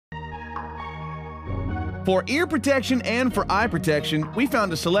For ear protection and for eye protection, we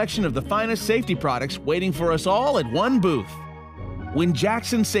found a selection of the finest safety products waiting for us all at one booth. When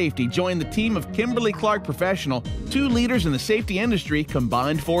Jackson Safety joined the team of Kimberly-Clark Professional, two leaders in the safety industry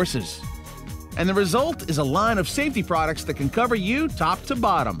combined forces. And the result is a line of safety products that can cover you top to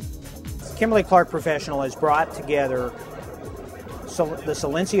bottom. Kimberly-Clark Professional has brought together the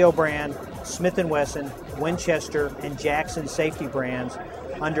Silencio brand, Smith & Wesson, Winchester, and Jackson safety brands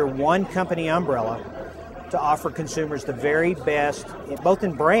under one company umbrella to offer consumers the very best, both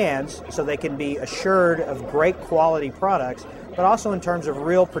in brands, so they can be assured of great quality products, but also in terms of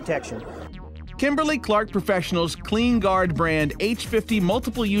real protection. Kimberly-Clark Professional's Clean Guard brand H50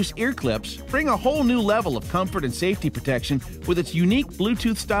 multiple-use ear clips bring a whole new level of comfort and safety protection with its unique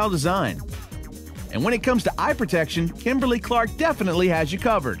Bluetooth-style design. And when it comes to eye protection, Kimberly-Clark definitely has you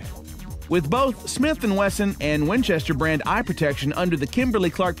covered. With both Smith & Wesson and Winchester brand eye protection under the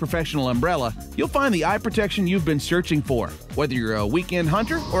Kimberly-Clark Professional umbrella, you'll find the eye protection you've been searching for, whether you're a weekend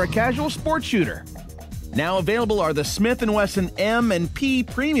hunter or a casual sports shooter. Now available are the Smith & Wesson M and P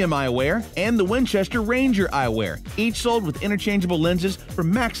Premium Eyewear and the Winchester Ranger Eyewear, each sold with interchangeable lenses for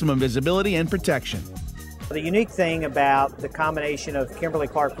maximum visibility and protection. The unique thing about the combination of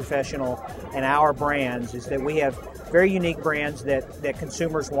Kimberly-Clark Professional and our brands is that we have very unique brands that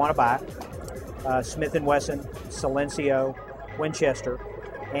consumers want to buy. Smith & Wesson, Silencio, Winchester,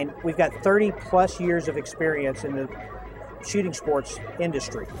 and we've got 30+ years of experience in the shooting sports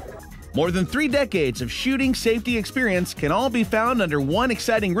industry. More than 3 decades of shooting safety experience can all be found under one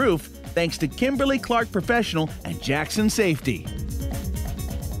exciting roof thanks to Kimberly-Clark Professional and Jackson Safety.